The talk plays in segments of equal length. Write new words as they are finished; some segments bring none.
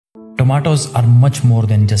Tomatoes are much more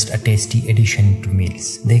than just a tasty addition to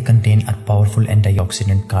meals. They contain a powerful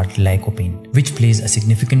antioxidant called lycopene, which plays a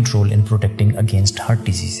significant role in protecting against heart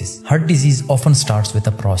diseases. Heart disease often starts with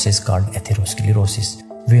a process called atherosclerosis,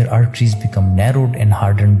 where arteries become narrowed and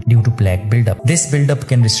hardened due to plaque buildup. This buildup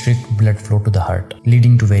can restrict blood flow to the heart,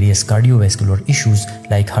 leading to various cardiovascular issues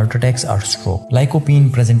like heart attacks or stroke.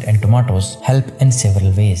 Lycopene present in tomatoes help in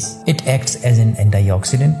several ways. It acts as an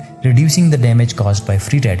antioxidant, reducing the damage caused by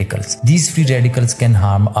free radicals. These free radicals can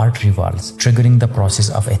harm artery walls, triggering the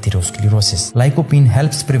process of atherosclerosis. Lycopene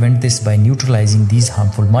helps prevent this by neutralizing these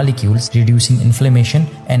harmful molecules, reducing inflammation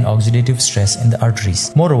and oxidative stress in the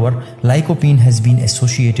arteries. Moreover, lycopene has been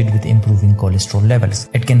associated with improving cholesterol levels.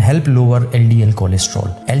 It can help lower LDL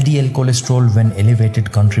cholesterol. LDL cholesterol, when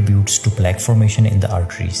elevated, contributes to plaque formation in the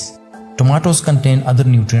arteries. Tomatoes contain other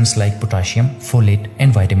nutrients like potassium, folate,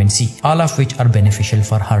 and vitamin C, all of which are beneficial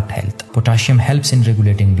for heart health. Potassium helps in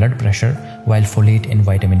regulating blood pressure, while folate and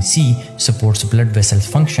vitamin C supports blood vessels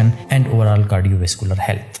function and overall cardiovascular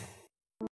health.